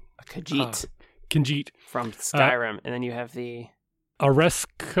 A Khajiit. Khajiit. From Skyrim. And then you have the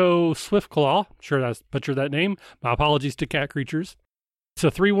Oresco Swiftclaw. Sure, I butchered that name. My apologies to cat creatures. It's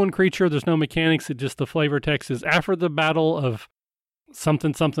a 3/1 creature. There's no mechanics. It just, the flavor text is, after the battle of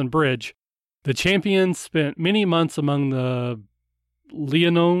something bridge, the champions spent many months among the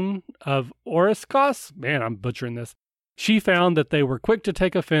Leonone of Orescos. Man, I'm butchering this. She found that they were quick to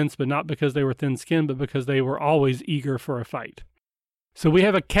take offense, but not because they were thin-skinned, but because they were always eager for a fight. So we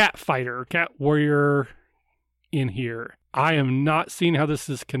have a cat fighter, cat warrior in here. I am not seeing how this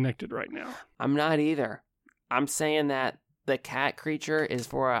is connected right now. I'm not either. I'm saying that the cat creature is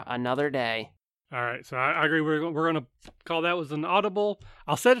for another day. All right, so I agree. We're going to call that was an audible.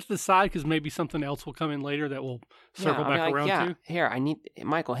 I'll set it to the side because maybe something else will come in later that we'll circle back around to. Here,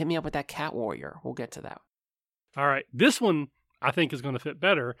 Michael, hit me up with that cat warrior. We'll get to that. All right, this one I think is going to fit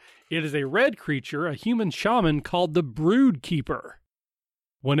better. It is a red creature, a human shaman called the Broodkeeper.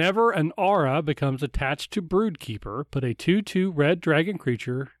 Whenever an aura becomes attached to Broodkeeper, put a 2/2 red dragon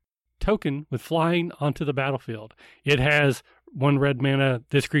creature token with flying onto the battlefield. It has 1 red mana.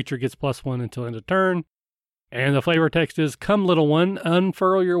 This creature gets +1 until end of turn. And the flavor text is, come little one,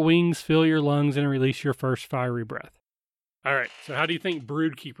 unfurl your wings, fill your lungs, and release your first fiery breath. All right, so how do you think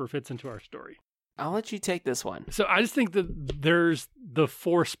Broodkeeper fits into our story? I'll let you take this one. So I just think that there's the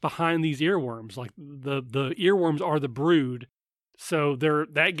force behind these earworms. Like the earworms are the brood. So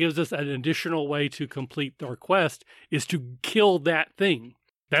that gives us an additional way to complete our quest, is to kill that thing.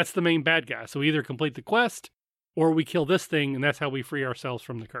 That's the main bad guy. So we either complete the quest or we kill this thing, and that's how we free ourselves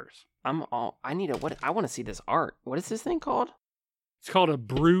from the curse. I want to see this art. What is this thing called? It's called a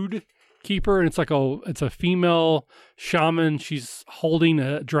brood keeper, and it's a female shaman. She's holding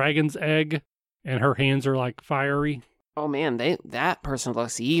a dragon's egg, and her hands are like fiery. Oh man, that person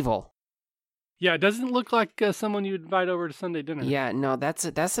looks evil. Yeah, it doesn't look like someone you'd invite over to Sunday dinner. Yeah, no, that's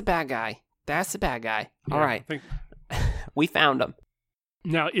a bad guy. That's a bad guy. Yeah, All right, we found him.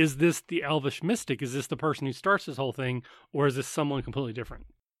 Now, is this the Elvish Mystic? Is this the person who starts this whole thing, or is this someone completely different?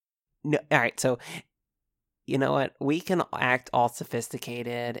 No, all right, so you know what? We can act all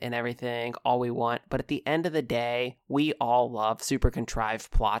sophisticated and everything all we want, but at the end of the day, we all love super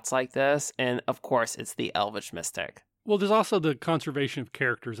contrived plots like this, and of course, it's the Elvish Mystic. Well, there's also the conservation of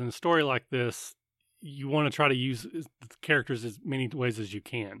characters. In a story like this, you want to try to use the characters as many ways as you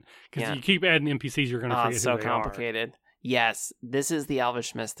can. Because if you keep adding NPCs, you're going to forget it's who so they complicated. are. Yes, this is the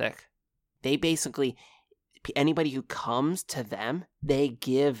Elvish Mystic. They basically, anybody who comes to them, they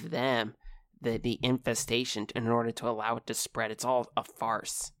give them the infestation in order to allow it to spread. It's all a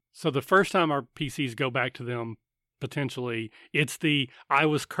farce. So the first time our PCs go back to them, potentially, it's I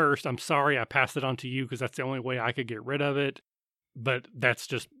was cursed, I'm sorry, I passed it on to you because that's the only way I could get rid of it. But that's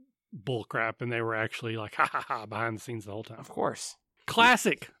just bullcrap, and they were actually like, ha ha ha, behind the scenes the whole time. Of course.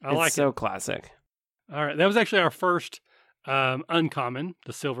 Classic. It's so classic. All right, that was actually our first uncommon,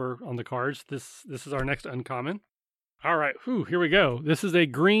 the silver on the cards. This is our next uncommon. All right, here we go. This is a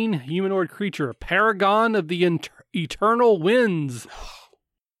green humanoid creature, a paragon of the eternal winds.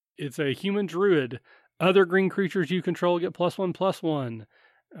 It's a human druid. Other green creatures you control get +1/+1.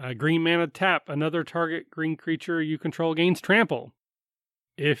 Green mana tap. Another target green creature you control gains trample.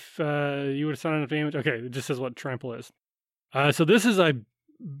 If you would assign enough damage. Okay, it just says what trample is. So this is a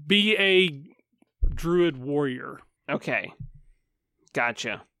BA druid warrior. Okay.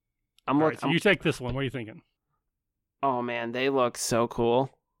 Gotcha. So you take this one. What are you thinking? Oh man, they look so cool.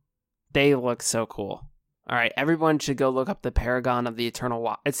 All right, everyone should go look up the Paragon of the Eternal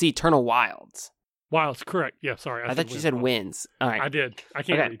Wild. It's the Eternal Wilds. Wilds, correct. Yeah, sorry. I thought you said winds. All right. I did. I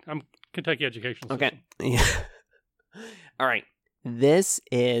can't read. I'm Kentucky education system. Okay. Yeah. All right. This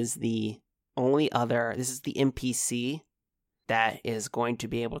is the NPC that is going to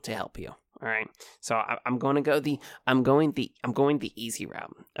be able to help you. All right. So I'm going the easy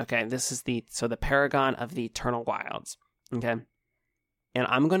route. Okay. This is the Paragon of the Eternal Wilds. Okay. And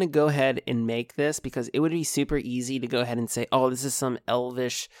I'm going to go ahead and make this because it would be super easy to go ahead and say, oh, this is some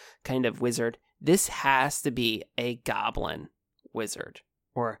elvish kind of wizard. This has to be a goblin wizard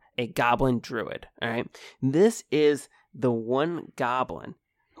or a goblin druid. All right. This is the one goblin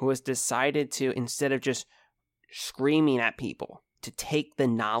who has decided to, instead of just screaming at people, to take the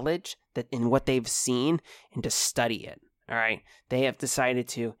knowledge that in what they've seen and to study it. All right. They have decided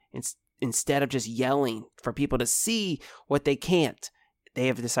to, instead of just yelling for people to see what they can't, they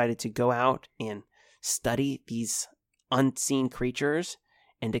have decided to go out and study these unseen creatures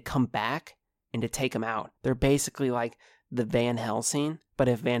and to come back and to take them out. They're basically like the Van Helsing, but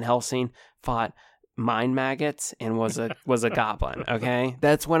if Van Helsing fought mind maggots and was a goblin, okay?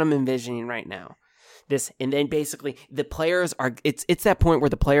 That's what I'm envisioning right now. And then basically the players are, it's that point where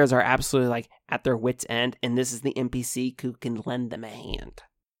the players are absolutely like at their wits' end, and this is the NPC who can lend them a hand.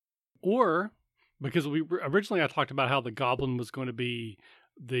 Or, because originally I talked about how the goblin was going to be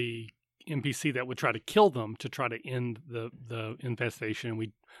the NPC that would try to kill them to try to end the infestation.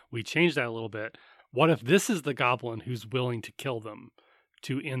 We changed that a little bit. What if this is the goblin who's willing to kill them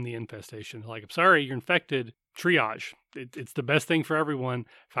to end the infestation? Like, I'm sorry, you're infected. Triage. It's the best thing for everyone.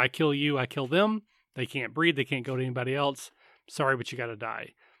 If I kill you, I kill them. They can't breathe. They can't go to anybody else. Sorry, but you got to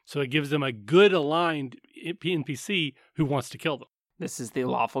die. So it gives them a good aligned NPC who wants to kill them. This is the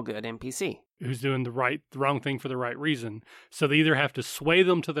lawful good NPC. Who's doing the wrong thing for the right reason. So they either have to sway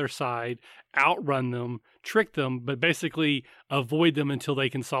them to their side, outrun them, trick them, but basically avoid them until they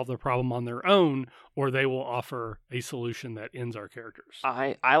can solve the problem on their own, or they will offer a solution that ends our characters.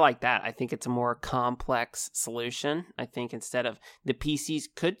 I like that. I think it's a more complex solution. I think instead of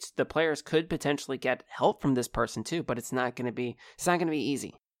the players could potentially get help from this person too, but it's not going to be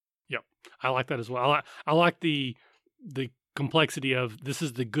easy. Yep. I like that as well. I like the complexity of this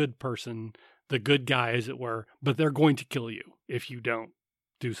is the good person, the good guy, as it were, but they're going to kill you if you don't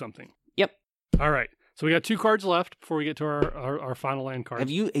do something. Yep. All right. So we got 2 cards left before we get to our final land card. Have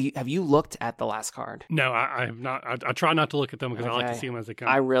you looked at the last card? No, I have not. I try not to look at them because I like to see them as they come.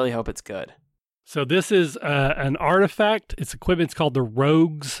 I really hope it's good. So this is an artifact. Its equipment is called the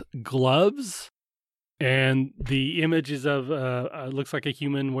Rogue's Gloves. And the image is of, looks like a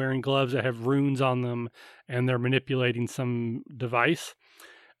human wearing gloves that have runes on them, and they're manipulating some device.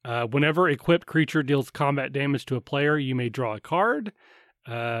 Whenever equipped creature deals combat damage to a player, you may draw a card.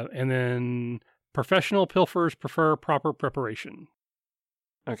 And then professional pilfers prefer proper preparation.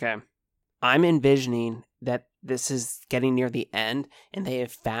 Okay. I'm envisioning that this is getting near the end and they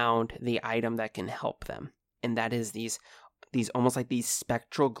have found the item that can help them. And that is these almost like these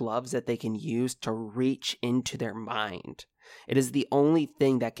spectral gloves that they can use to reach into their mind. It is the only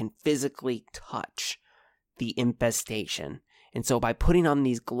thing that can physically touch the infestation. And so by putting on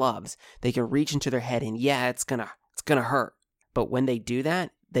these gloves, they can reach into their head and yeah, it's gonna hurt. But when they do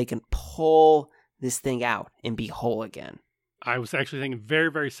that, they can pull this thing out and be whole again. I was actually thinking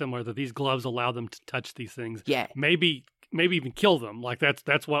very, very similar, that these gloves allow them to touch these things. Yeah. Maybe even kill them. Like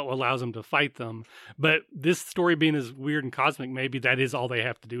that's what allows them to fight them. But this story being as weird and cosmic, maybe that is all they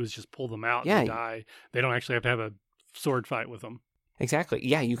have to do is just pull them out and die. They don't actually have a sword fight with them. Exactly.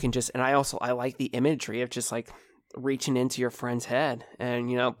 Yeah, you can just, and I like the imagery of just like reaching into your friend's head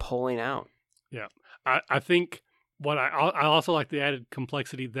and, pulling out. Yeah. I think I also like the added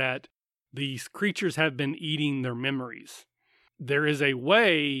complexity that these creatures have been eating their memories. There is a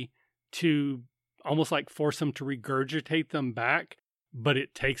way to almost like force them to regurgitate them back, but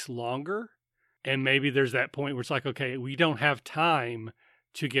it takes longer. And maybe there's that point where it's like, okay, we don't have time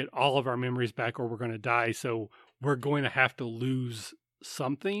to get all of our memories back or we're going to die. So we're going to have to lose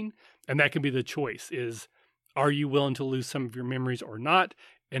something. And that can be the choice is, are you willing to lose some of your memories or not?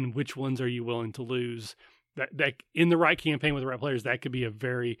 And which ones are you willing to lose? That in the right campaign with the right players, that could be a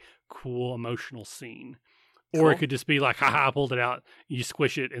very cool emotional scene. Cool. Or it could just be like, haha, I pulled it out. You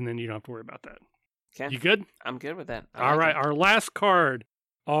squish it and then you don't have to worry about that. Okay. You good? I'm good with that. All right. Our last card,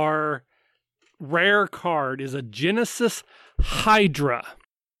 our rare card, is a Genesis Hydra.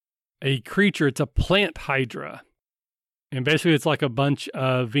 A creature. It's a plant Hydra. And basically it's like a bunch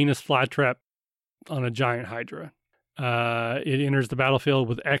of Venus flytrap on a giant Hydra. It enters the battlefield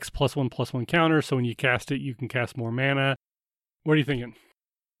with X +1/+1 counter. So when you cast it, you can cast more mana. What are you thinking?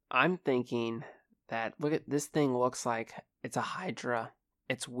 I'm thinking that, look at this thing, looks like it's a Hydra.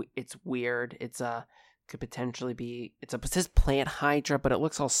 It's weird. It says plant Hydra, but it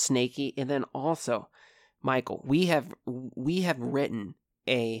looks all snaky. And then also, Michael, we have written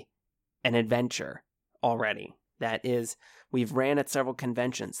an adventure already that is, we've ran at several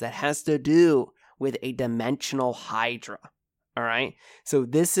conventions that has to do with a dimensional Hydra. All right. So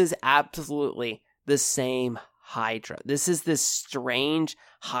this is absolutely the same Hydra. This is this strange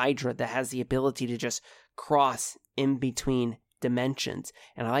Hydra that has the ability to just cross in between dimensions.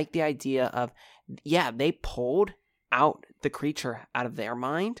 And I like the idea of, they pulled out the creature out of their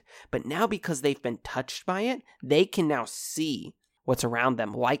mind, but now because they've been touched by it, they can now see what's around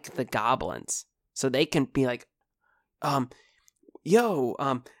them, like the goblins. So they can be like,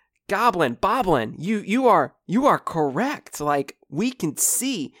 Goblin, Boblin, you are correct. Like, we can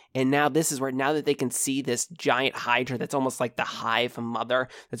see. And now this is where, now that they can see this giant Hydra that's almost like the hive mother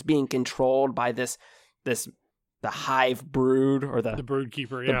that's being controlled by the hive brood, or the brood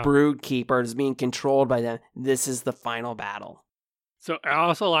keeper. The brood keeper is being controlled by them. This is the final battle. So I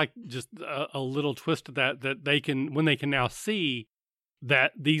also like just a little twist to that they can, when they can now see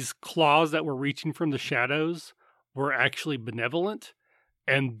that these claws that were reaching from the shadows were actually benevolent,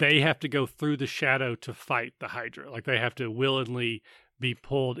 and they have to go through the shadow to fight the Hydra. Like, they have to willingly be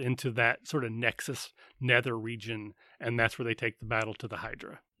pulled into that sort of Nexus nether region, and that's where they take the battle to the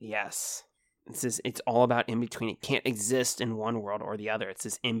Hydra. Yes. It's all about in between. It can't exist in one world or the other. It's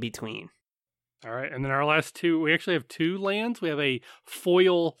this in between. All right. And then our last two, we actually have two lands. We have a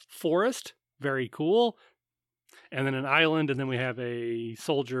foil forest. Very cool. And then an island. And then we have a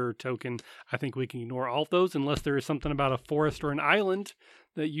soldier token. I think we can ignore all of those unless there is something about a forest or an island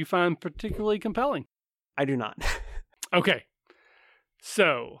that you find particularly compelling. I do not. Okay.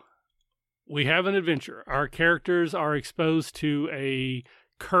 So we have an adventure. Our characters are exposed to a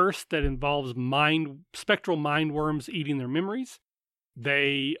curse that involves spectral mind worms eating their memories.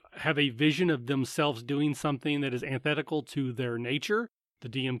 They have a vision of themselves doing something that is antithetical to their nature. The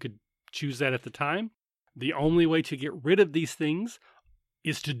DM could choose that at the time. The only way to get rid of these things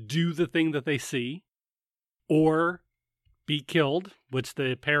is to do the thing that they see, or be killed, which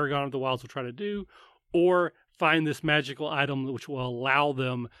the Paragon of the Wilds will try to do, or find this magical item which will allow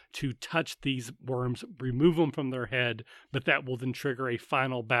them to touch these worms, remove them from their head, but that will then trigger a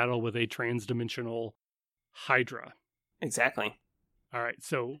final battle with a transdimensional Hydra. Exactly. All right,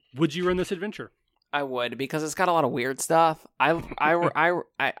 so would you run this adventure? I would, because it's got a lot of weird stuff. I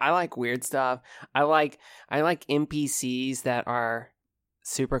like weird stuff. I like NPCs that are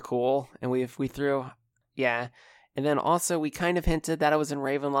super cool, and we threw, yeah. And then also, we kind of hinted that it was in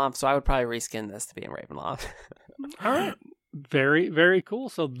Ravenloft, so I would probably reskin this to be in Ravenloft. All right. Very, very cool.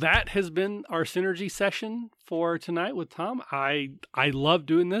 So that has been our synergy session for tonight with Tom. I love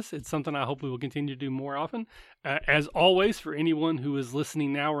doing this. It's something I hope we will continue to do more often. As always, for anyone who is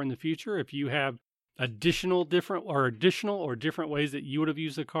listening now or in the future, if you have additional or different ways that you would have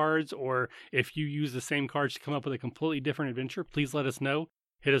used the cards, or if you use the same cards to come up with a completely different adventure, please let us know.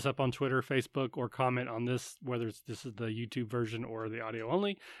 Hit us up on Twitter, Facebook, or comment on this, whether this is the YouTube version or the audio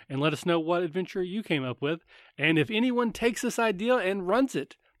only, and let us know what adventure you came up with. And if anyone takes this idea and runs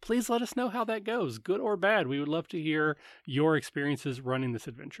it, please let us know how that goes, good or bad. We would love to hear your experiences running this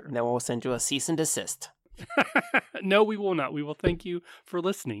adventure. And then we'll send you a cease and desist. No, we will not. We will thank you for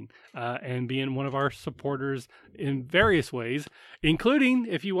listening and being one of our supporters in various ways, including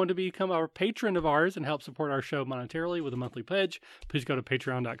if you want to become a patron of ours and help support our show monetarily with a monthly pledge, please go to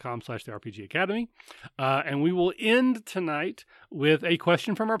patreon.com/the RPG Academy. And we will end tonight with a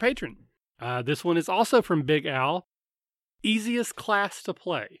question from our patron. This one is also from Big Al. Easiest class to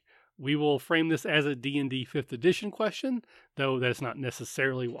play. We will frame this as a D&D 5th edition question, though that's not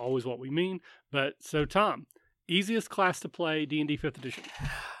necessarily always what we mean. But so, Tom, easiest class to play D&D 5th edition?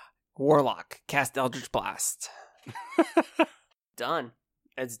 Warlock. Cast Eldritch Blast. Done.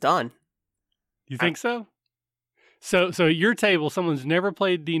 It's done. You think so? So your table, someone's never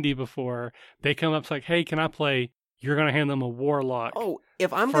played D&D before. They come up, it's like, hey, can I play? You're going to hand them a Warlock. Oh,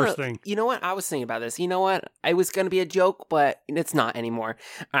 if I'm first going thing. You know what? I was thinking about this. You know what? It was going to be a joke, but it's not anymore.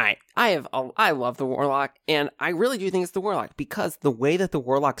 All right. I love the Warlock, and I really do think it's the Warlock because the way that the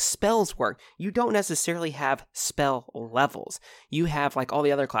Warlock spells work, you don't necessarily have spell levels. You have, like all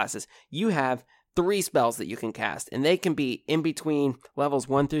the other classes, you have 3 spells that you can cast, and they can be in between levels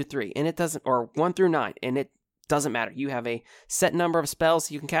 1 through 3, and it doesn't, or 1 through 9, and it doesn't matter. You have a set number of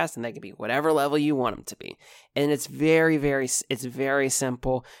spells you can cast, and they can be whatever level you want them to be. And it's it's very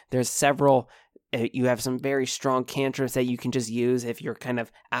simple. There's several. You have some very strong cantrips that you can just use if you're kind of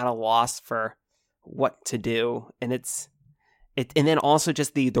at a loss for what to do. And and then also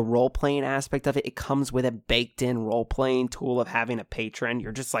just the role playing aspect of it. It comes with a baked in role playing tool of having a patron.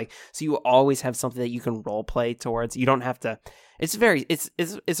 You're just like, so you always have something that you can role play towards. You don't have to. It's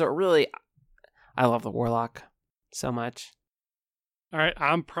a really. I love the Warlock so much. All right,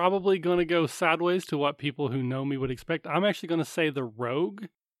 I'm probably going to go sideways to what people who know me would expect. I'm actually going to say the Rogue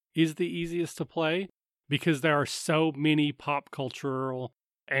is the easiest to play because there are so many pop cultural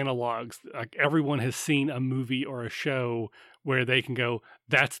analogs. Like everyone has seen a movie or a show where they can go,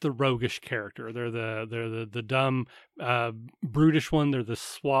 that's the roguish character. They're the dumb, brutish one. They're the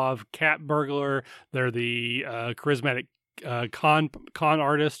suave cat burglar. They're the charismatic con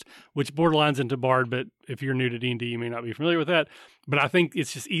artist, which borderlines into bard, but if you're new to D&D, you may not be familiar with that. But I think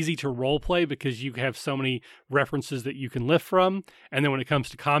it's just easy to role play because you have so many references that you can lift from. And then when it comes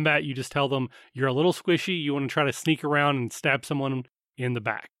to combat, you just tell them you're a little squishy. You want to try to sneak around and stab someone in the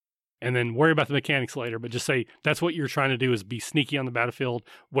back. And then worry about the mechanics later, but just say that's what you're trying to do is be sneaky on the battlefield,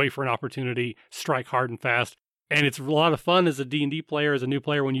 wait for an opportunity, strike hard and fast. And it's a lot of fun as a D&D player, as a new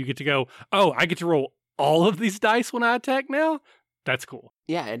player, when you get to go, oh, I get to roll all of these dice when I attack now? That's cool.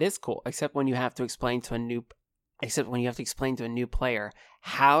 Yeah, it is cool, except when you have to explain to a new player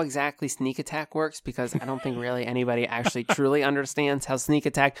how exactly sneak attack works, because I don't think really anybody actually truly understands how sneak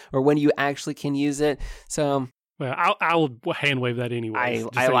attack or when you actually can use it. So, well, I will hand wave that anyway.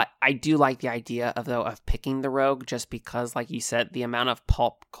 I do like the idea of picking the rogue, just because, like you said, the amount of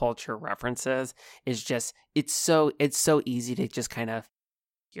pop culture references is just it's so easy to just kind of,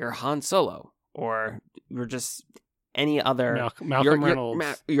 you're Han Solo, or you're just any other Malcolm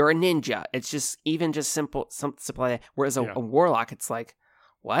Reynolds. You're a ninja. It's just even just simple like that. Whereas a warlock, it's like,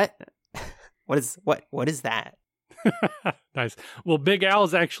 what? what is that? Nice. Well, Big Al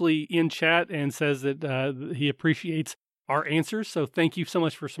is actually in chat and says that he appreciates our answers. So thank you so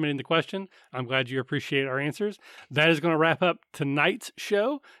much for submitting the question. I'm glad you appreciate our answers. That is going to wrap up tonight's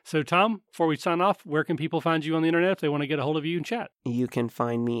show. So Tom, before we sign off, where can people find you on the internet if they want to get a hold of you and chat? You can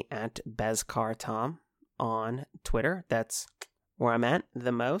find me at BezcarTom on Twitter. That's where I'm at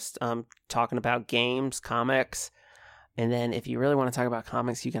the most. I'm talking about games, comics. And then if you really want to talk about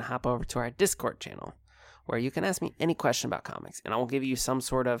comics, you can hop over to our Discord channel, where you can ask me any question about comics, and I will give you some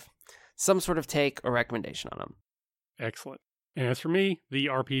sort of take or recommendation on them. Excellent. And as for me, the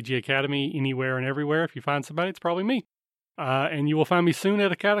RPG Academy, anywhere and everywhere. If you find somebody, it's probably me. And you will find me soon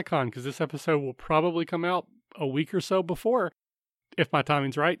at a Catacon, because this episode will probably come out a week or so before, if my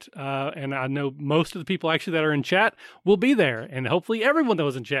timing's right. And I know most of the people actually that are in chat will be there, and hopefully everyone that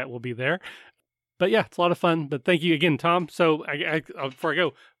was in chat will be there. But yeah, it's a lot of fun. But thank you again, Tom. So before I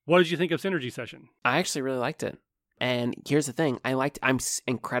go, what did you think of Synergy Session? I actually really liked it. And here's the thing. I'm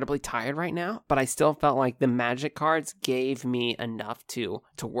incredibly tired right now, but I still felt like the Magic cards gave me enough to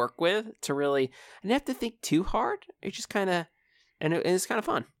work with to really, I didn't have to think too hard. It just kind of, and it's kind of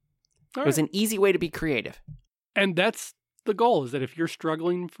fun. It was an easy way to be creative. And that's the goal, is that if you're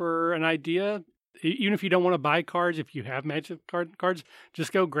struggling for an idea, even if you don't want to buy cards, if you have Magic cards,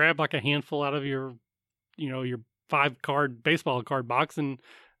 just go grab like a handful out of your 5-card baseball card box and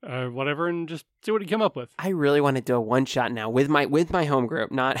whatever, and just see what you come up with. I really want to do a one shot now with my home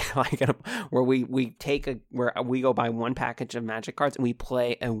group, not like where we go buy one package of Magic cards and we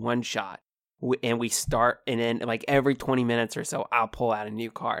play a one shot, and we start, and then like every 20 minutes or so I'll pull out a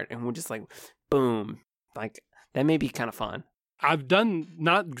new card and we're just like boom, like that may be kind of fun. I've done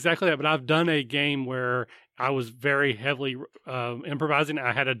not exactly that, but I've done a game where I was very heavily improvising.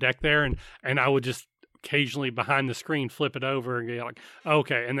 I had a deck there, and I would just occasionally behind the screen flip it over and go like,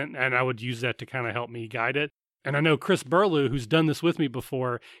 okay, and I would use that to kind of help me guide it. And I know Chris Burlew, who's done this with me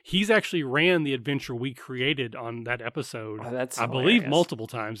before, he's actually ran the adventure we created on that episode. Oh, that's I hilarious. believe multiple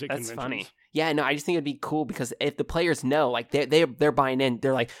times at conventions. That's funny. Yeah, no, I just think it'd be cool because if the players know, like they're buying in,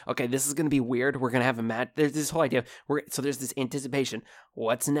 they're like, okay, this is going to be weird. We're going to have a match. There's this whole idea. So there's this anticipation.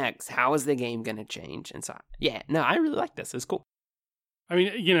 What's next? How is the game going to change? And so, yeah, no, I really like this. It's cool. I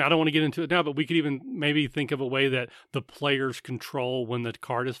mean, I don't want to get into it now, but we could even maybe think of a way that the players control when the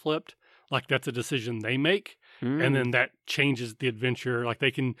card is flipped. Like that's a decision they make. And then that changes the adventure. Like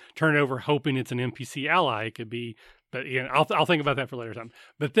they can turn it over hoping it's an NPC ally. It could be, but I'll think about that for later time.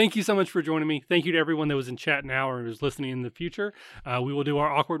 But thank you so much for joining me. Thank you to everyone that was in chat now or is listening in the future. We will do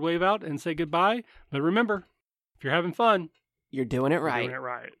our awkward wave out and say goodbye. But remember, if you're having fun, you're doing it right. You're doing it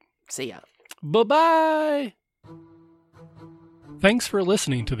right. See ya. Bye-bye. Thanks for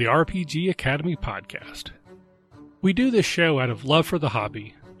listening to the RPG Academy podcast. We do this show out of love for the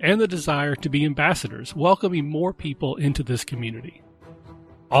hobby and the desire to be ambassadors, welcoming more people into this community.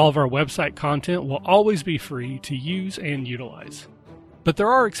 All of our website content will always be free to use and utilize. But there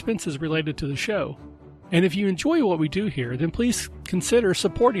are expenses related to the show, and if you enjoy what we do here, then please consider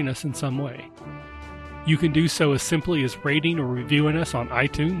supporting us in some way. You can do so as simply as rating or reviewing us on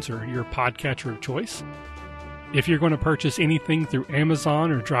iTunes or your podcatcher of choice. If you're going to purchase anything through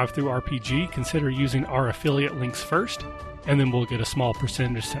Amazon or DriveThruRPG, consider using our affiliate links first, and then we'll get a small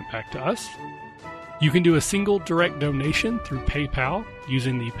percentage sent back to us. You can do a single direct donation through PayPal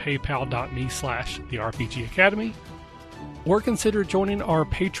using the paypal.me/the RPG Academy, or consider joining our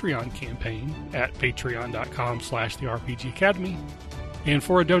Patreon campaign at patreon.com/the RPG Academy. And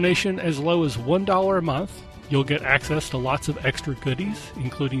for a donation as low as $1 a month, you'll get access to lots of extra goodies,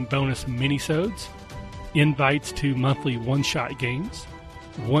 including bonus minisodes, invites to monthly one-shot games,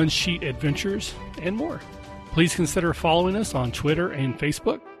 one-sheet adventures, and more. Please consider following us on Twitter and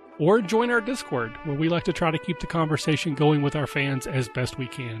Facebook, or join our Discord, where we like to try to keep the conversation going with our fans as best we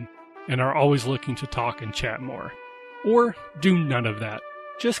can, and are always looking to talk and chat more. Or do none of that.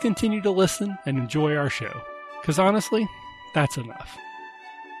 Just continue to listen and enjoy our show, because honestly, that's enough.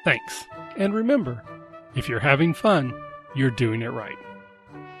 Thanks, and remember, if you're having fun, you're doing it right.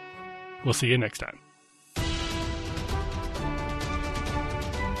 We'll see you next time.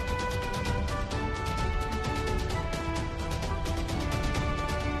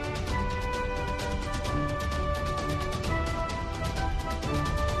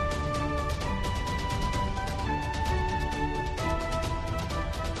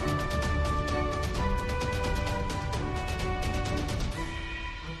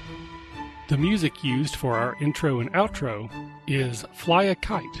 The music used for our intro and outro is Fly a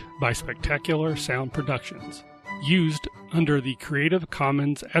Kite by Spectacular Sound Productions, used under the Creative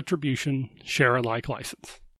Commons Attribution Share-alike license.